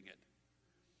reaping it.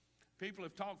 People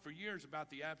have talked for years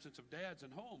about the absence of dads in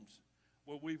homes.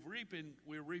 Well, we're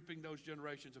reaping those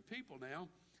generations of people now,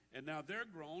 and now they're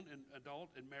grown and adult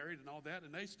and married and all that,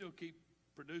 and they still keep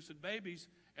producing babies,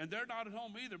 and they're not at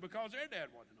home either because their dad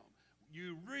wasn't home.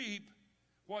 You reap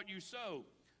what you sow.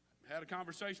 I had a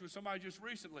conversation with somebody just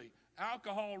recently.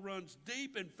 Alcohol runs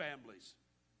deep in families.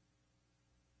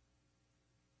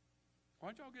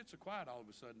 Why'd y'all get so quiet all of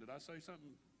a sudden? Did I say something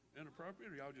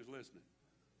inappropriate, or y'all just listening?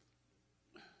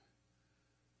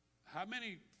 How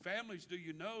many families do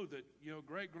you know that,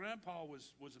 great-grandpa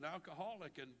was an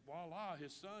alcoholic, and voila,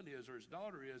 his son is, or his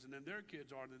daughter is, and then their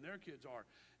kids are, and then their kids are.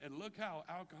 And look how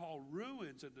alcohol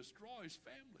ruins and destroys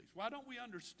families. Why don't we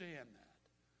understand that?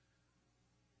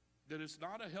 That it's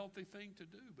not a healthy thing to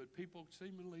do, but people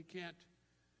seemingly can't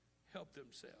help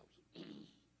themselves.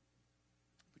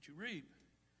 But you reap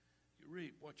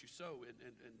what you sow,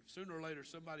 and sooner or later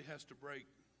somebody has to break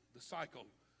the cycle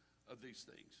of these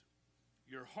things.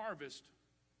 Your harvest,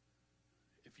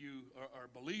 if you are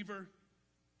a believer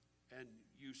and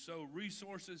you sow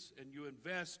resources and you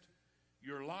invest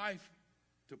your life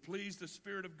to please the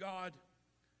Spirit of God,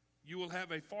 you will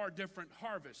have a far different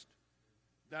harvest.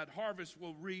 That harvest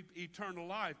will reap eternal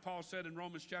life. Paul said in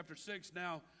Romans chapter 6,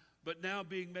 now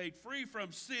being made free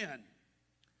from sin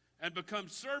and become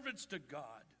servants to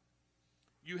God,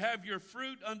 you have your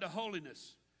fruit unto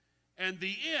holiness, and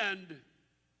the end,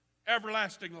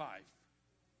 everlasting life.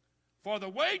 For the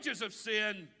wages of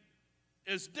sin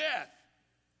is death,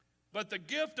 but the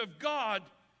gift of God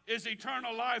is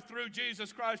eternal life through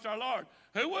Jesus Christ our Lord.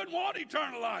 Who wouldn't want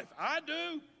eternal life? I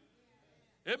do.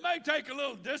 It may take a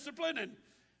little discipline, and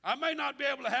I may not be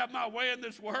able to have my way in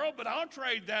this world, but I'll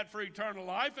trade that for eternal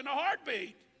life in a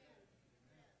heartbeat.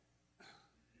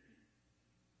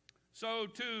 So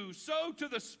to sow to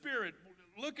the Spirit,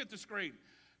 look at the screen.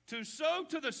 To sow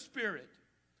to the Spirit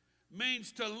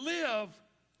means to live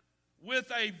with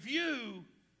a view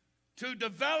to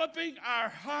developing our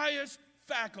highest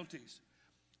faculties.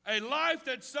 A life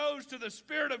that sows to the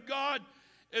Spirit of God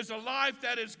is a life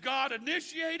that is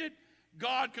God-initiated,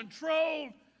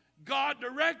 God-controlled,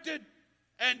 God-directed,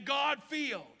 and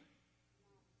God-filled.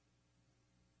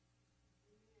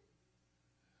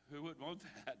 Who wouldn't want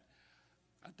that?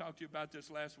 I talked to you about this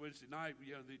last Wednesday night.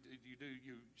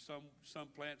 Some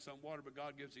plant, some water, but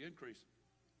God gives the increase.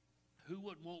 Who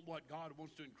wouldn't want what God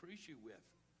wants to increase you with?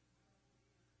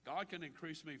 God can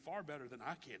increase me far better than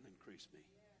I can increase me.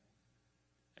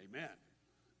 Amen.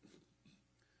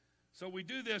 So we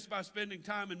do this by spending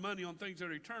time and money on things that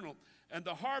are eternal. And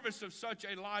the harvest of such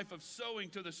a life of sowing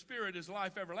to the Spirit is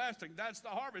life everlasting. That's the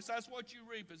harvest. That's what you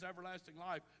reap, is everlasting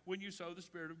life when you sow the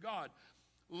Spirit of God.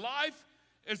 Life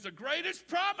is the greatest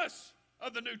promise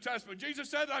of the New Testament. Jesus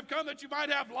said, I've come that you might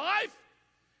have life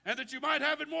and that you might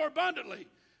have it more abundantly.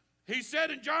 He said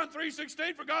in John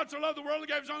 3:16, for God so loved the world and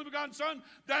gave his only begotten Son,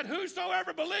 that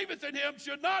whosoever believeth in him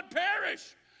should not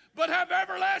perish, but have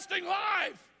everlasting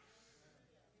life.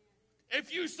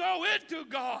 If you sow into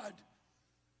God,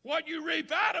 what you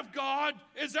reap out of God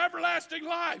is everlasting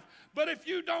life. But if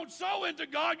you don't sow into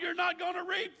God, you're not going to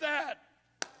reap that.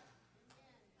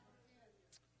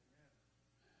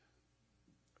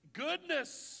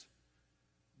 Goodness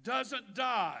doesn't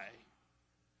die.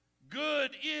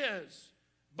 Good is,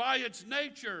 by its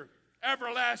nature,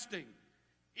 everlasting.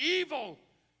 Evil,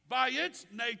 by its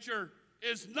nature,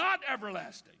 is not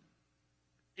everlasting.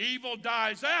 Evil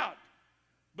dies out,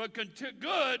 but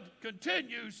good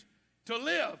continues to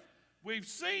live. We've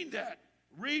seen that.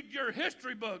 Read your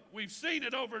history book. We've seen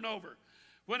it over and over.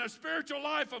 When a spiritual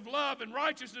life of love and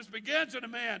righteousness begins in a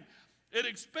man, it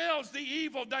expels the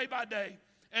evil day by day,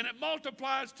 and it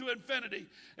multiplies to infinity.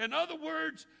 In other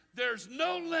words, there's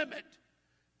no limit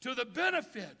to the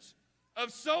benefits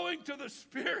of sowing to the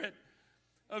Spirit,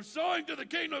 of sowing to the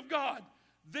kingdom of God.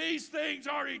 These things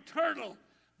are eternal.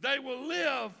 They will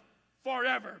live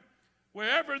forever.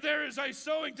 Wherever there is a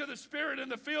sowing to the Spirit in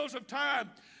the fields of time,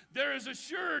 there is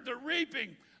assured the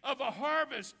reaping of a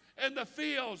harvest in the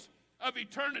fields of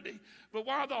eternity. But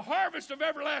while the harvest of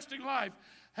everlasting life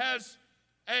has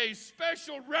a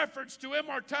special reference to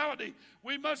immortality,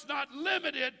 we must not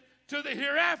limit it to the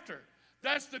hereafter.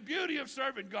 That's the beauty of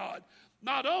serving God.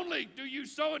 Not only do you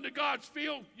sow into God's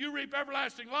field, you reap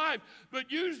everlasting life, but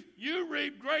you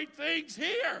reap great things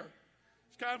here.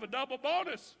 It's kind of a double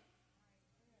bonus.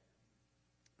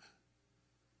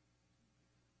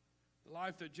 The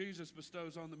life that Jesus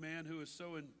bestows on the man who is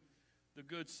sowing the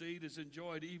good seed is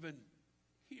enjoyed even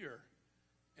here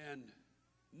and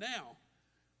now.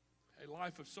 A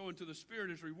life of sowing to the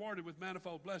Spirit is rewarded with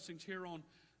manifold blessings here on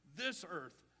this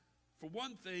earth. For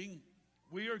one thing,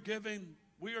 we are given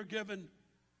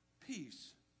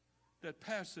peace that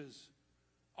passes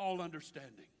all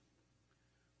understanding.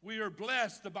 We are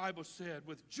blessed, the Bible said,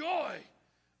 with joy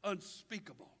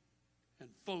unspeakable and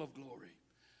full of glory.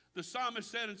 The psalmist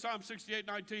said in Psalm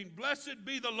 68:19, blessed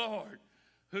be the Lord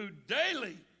who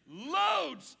daily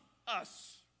loads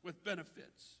us with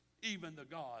benefits, even the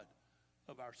God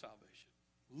of our salvation.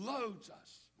 Loads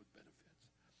us with benefits.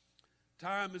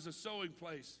 Time is a sowing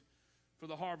place for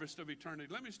the harvest of eternity.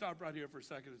 Let me stop right here for a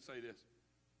second and say this.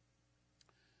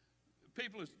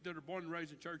 People that are born and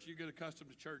raised in church, you get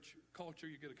accustomed to church culture,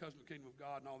 you get accustomed to the kingdom of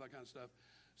God and all that kind of stuff.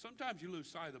 Sometimes you lose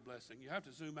sight of the blessing. You have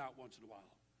to zoom out once in a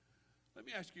while. Let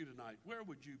me ask you tonight, where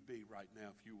would you be right now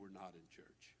if you were not in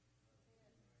church?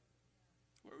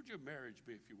 Where would your marriage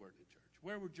be if you weren't in church?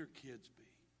 Where would your kids be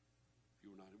if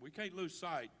you were not in? We can't lose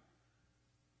sight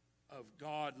of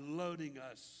God loading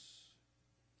us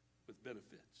with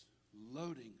benefits.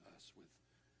 Loading us with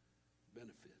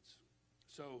benefits.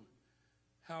 So,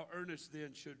 how earnest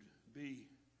then should be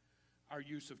our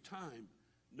use of time,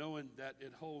 knowing that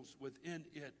it holds within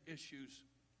it issues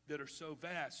that are so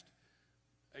vast.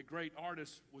 A great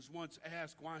artist was once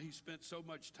asked why he spent so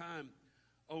much time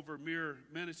over mere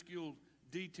minuscule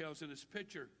details in his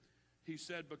picture. He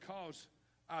said, because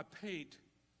I paint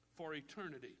for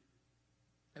eternity.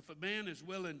 If a man is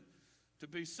willing to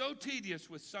be so tedious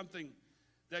with something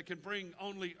that can bring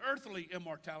only earthly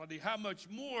immortality, how much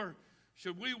more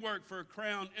should we work for a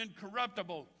crown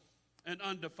incorruptible and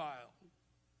undefiled?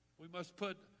 We must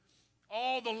put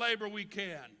all the labor we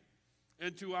can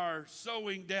into our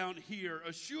sowing down here,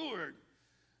 assured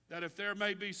that if there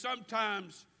may be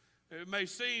sometimes, it may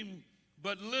seem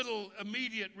but little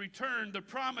immediate return, the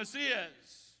promise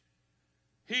is,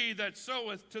 he that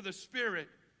soweth to the Spirit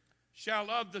shall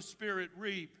of the Spirit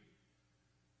reap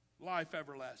life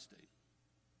everlasting.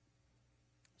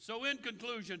 So in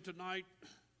conclusion tonight,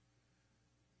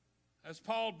 as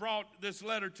Paul brought this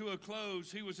letter to a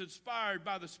close, he was inspired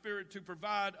by the Spirit to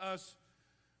provide us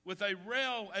with a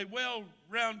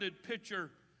well-rounded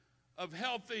picture of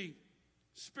healthy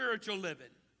spiritual living.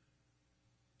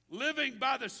 Living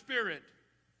by the Spirit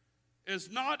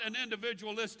is not an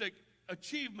individualistic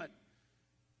achievement,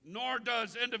 nor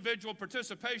does individual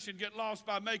participation get lost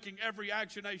by making every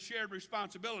action a shared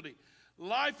responsibility.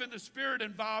 Life in the Spirit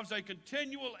involves a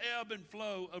continual ebb and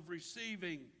flow of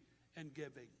receiving and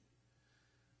giving.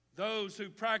 Those who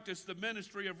practice the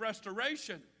ministry of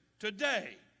restoration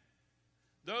today,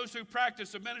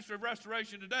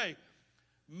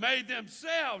 may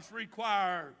themselves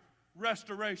require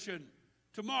restoration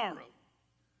tomorrow.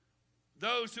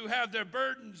 Those who have their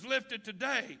burdens lifted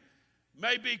today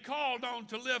may be called on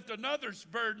to lift another's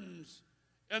burdens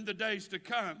in the days to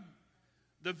come.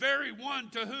 the very one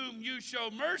to whom you show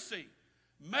mercy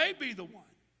may be the one,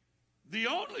 the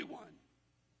only one,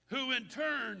 who in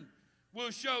turn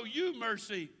will show you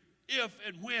mercy if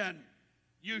and when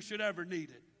you should ever need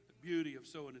it. The beauty of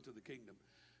sowing into the kingdom.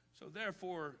 So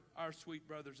therefore, our sweet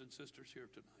brothers and sisters here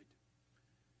tonight,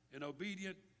 in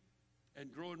obedient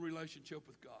and growing relationship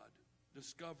with God,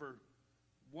 discover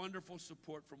wonderful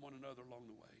support from one another along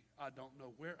the way. I don't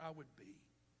know where I would be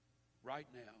right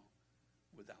now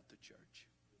without the church.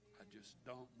 I just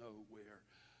don't know where.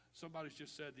 Somebody's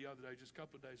just said the other day, just a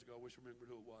couple of days ago, I wish I remembered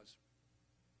who it was.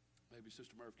 Maybe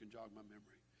Sister Murph can jog my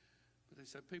memory. But they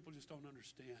said people just don't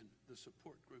understand the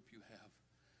support group you have,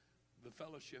 the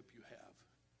fellowship you have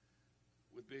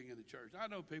with being in the church. I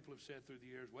know people have said through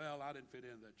the years, well, I didn't fit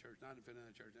into that church, I didn't fit in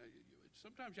that church.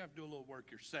 Sometimes you have to do a little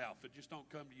work yourself. It just don't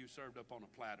come to you served up on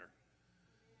a platter.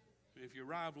 If you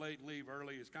arrive late and leave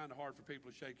early, it's kind of hard for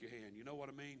people to shake your hand. You know what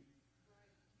I mean?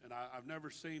 And I've never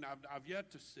seen, I've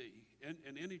yet to see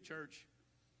in any church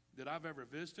that I've ever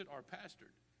visited or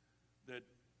pastored that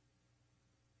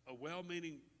a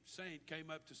well-meaning saint came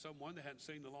up to someone they hadn't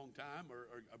seen in a long time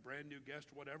or a brand new guest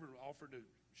or whatever and offered to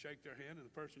shake their hand, and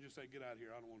the person just said, get out of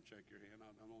here, I don't want to shake your hand,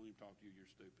 I don't even talk to you, you're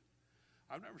stupid.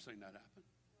 I've never seen that happen.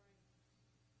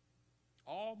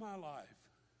 All my life,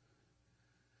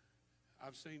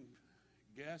 I've seen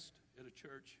guests at a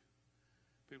church,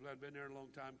 people that had been there a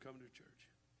long time come to church,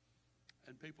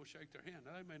 and people shake their hand.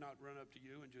 Now, they may not run up to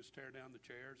you and just tear down the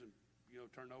chairs and,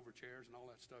 turn over chairs and all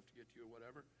that stuff to get to you or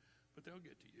whatever, but they'll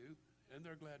get to you, and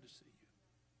they're glad to see you.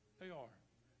 They are.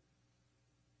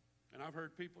 And I've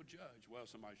heard people judge, well,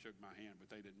 somebody shook my hand, but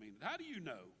they didn't mean it. How do you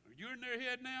know? Are you in their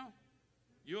head now?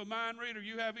 You a mind reader?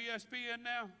 You have ESPN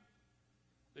now?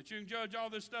 That you can judge all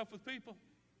this stuff with people?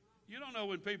 You don't know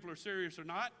when people are serious or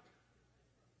not.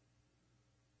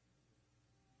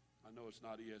 I know it's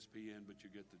not ESPN, but you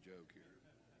get the joke here.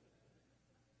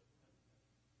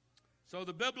 So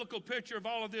the biblical picture of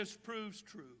all of this proves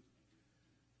true.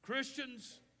 Christian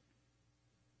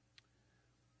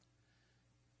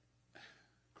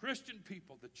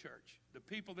people, the church, the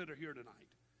people that are here tonight,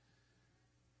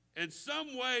 in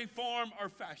some way, form, or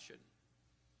fashion,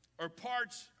 are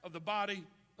parts of the body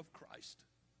of Christ.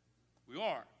 We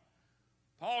are.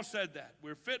 Paul said that.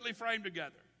 We're fitly framed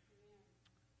together.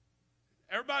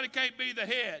 Everybody can't be the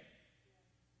head.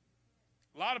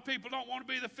 A lot of people don't want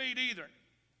to be the feet either.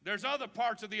 There's other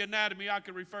parts of the anatomy I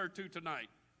can refer to tonight.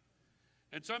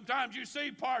 And sometimes you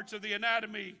see parts of the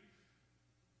anatomy.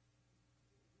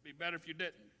 Be better if you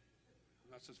didn't.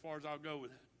 That's as far as I'll go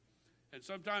with it. And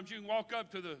sometimes you can walk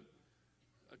up to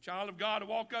a child of God will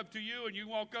walk up to you, and you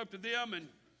walk up to them, and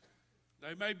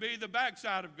they may be the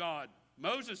backside of God.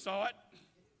 Moses saw it.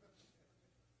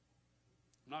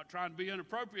 I'm not trying to be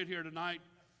inappropriate here tonight,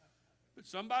 but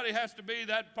somebody has to be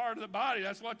that part of the body.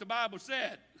 That's what the Bible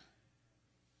said.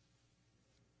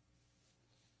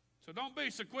 So don't be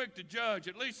so quick to judge.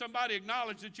 At least somebody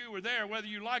acknowledged that you were there, whether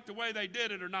you like the way they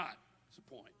did it or not. That's the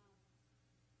point.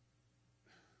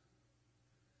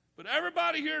 But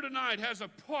everybody here tonight has a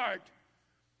part.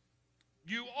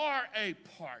 You are a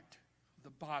part of the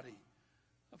body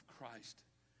of Christ.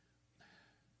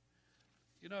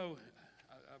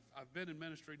 I've been in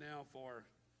ministry now for,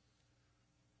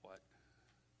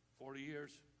 40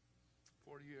 years?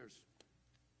 40 years.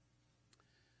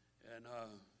 And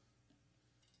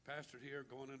pastored here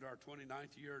going into our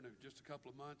 29th year in just a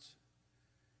couple of months.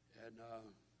 And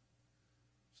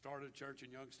started a church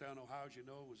in Youngstown, Ohio, as you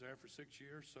know, was there for 6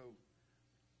 years. So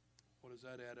what does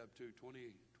that add up to? 28,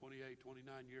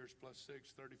 29 years plus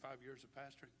 6, 35 years of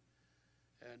pastoring.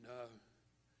 And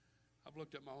I've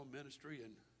looked at my own ministry,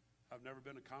 and I've never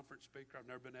been a conference speaker. I've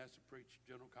never been asked to preach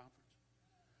general conference.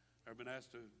 I've been asked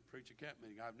to preach a camp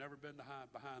meeting. I've never been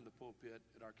behind the pulpit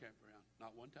at our campground,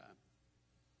 not one time,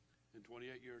 in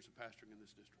 28 years of pastoring in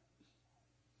this district.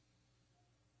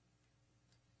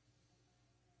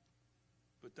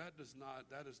 But that is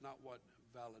not what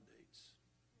validates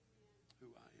who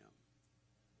I am.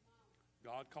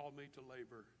 God called me to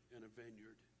labor in a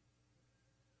vineyard,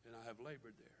 and I have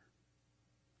labored there,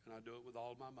 and I do it with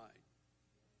all my might.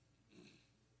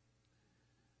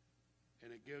 And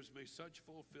it gives me such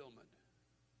fulfillment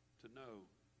to know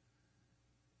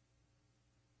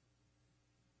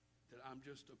that I'm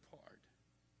just a part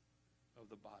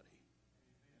of the body,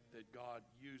 that God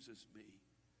uses me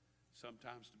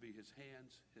sometimes to be his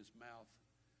hands, his mouth,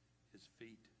 his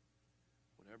feet,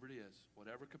 whatever it is,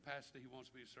 whatever capacity he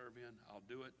wants me to serve in, I'll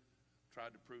do it.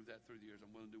 Tried to prove that through the years. I'm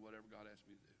willing to do whatever God asks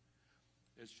me to do.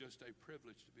 It's just a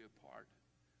privilege to be a part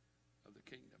of the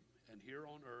kingdom. And here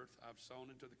on earth, I've sown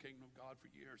into the kingdom of God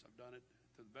for years. I've done it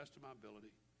to the best of my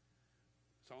ability.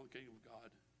 on the kingdom of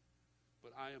God.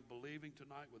 But I am believing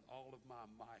tonight with all of my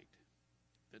might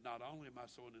that not only am I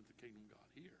sowing into the kingdom of God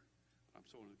here, but I'm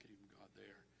sowing into the kingdom of God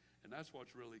there. And that's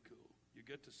what's really cool. You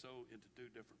get to sow into two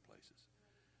different places.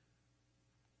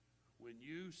 When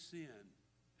you sin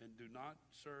and do not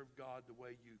serve God the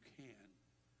way you can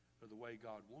or the way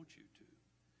God wants you to,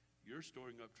 you're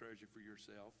storing up treasure for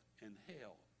yourself in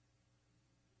hell.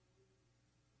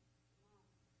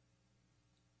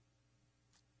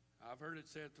 I've heard it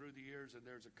said through the years, and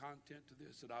there's a content to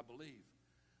this that I believe,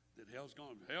 that hell's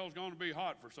going to be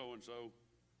hot for so-and-so.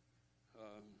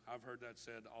 I've heard that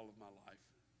said all of my life,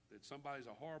 that somebody's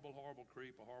a horrible, horrible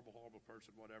creep, a horrible, horrible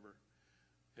person, whatever.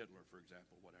 Hitler, for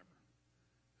example, whatever.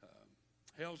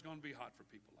 Hell's going to be hot for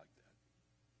people like that.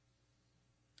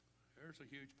 There's a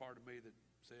huge part of me that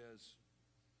says,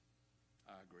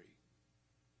 I agree.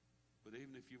 But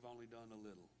even if you've only done a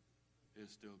little,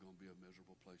 it's still going to be a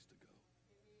miserable place to go.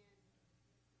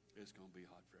 It's going to be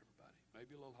hot for everybody.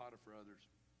 Maybe a little hotter for others.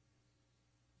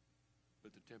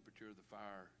 But the temperature of the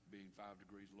fire being 5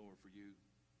 degrees lower for you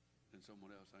than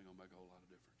someone else ain't going to make a whole lot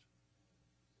of difference.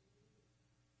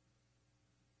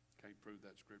 Can't prove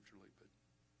that scripturally, but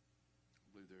I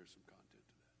believe there is some content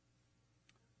to that.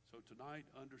 So tonight,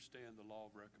 understand the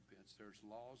law of recompense. There's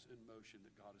laws in motion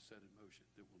that God has set in motion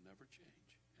that will never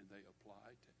change, and they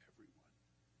apply to everyone.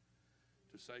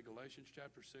 To say Galatians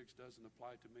chapter 6 doesn't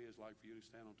apply to me is like for you to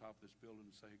stand on top of this building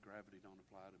and say gravity don't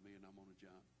apply to me and I'm going to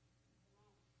jump.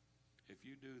 If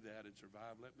you do that and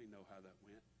survive, let me know how that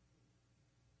went.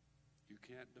 You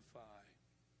can't defy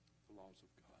the laws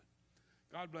of God.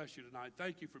 God bless you tonight.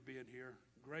 Thank you for being here.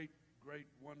 Great, great,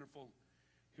 wonderful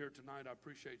here tonight. I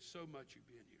appreciate so much you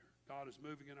being here. God is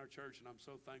moving in our church, and I'm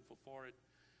so thankful for it.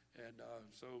 And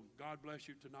so God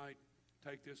bless you tonight.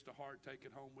 Take this to heart. Take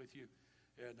it home with you.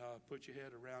 And put your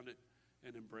head around it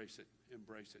and embrace it.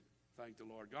 Embrace it. Thank the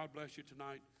Lord. God bless you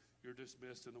tonight. You're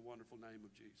dismissed in the wonderful name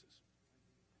of Jesus.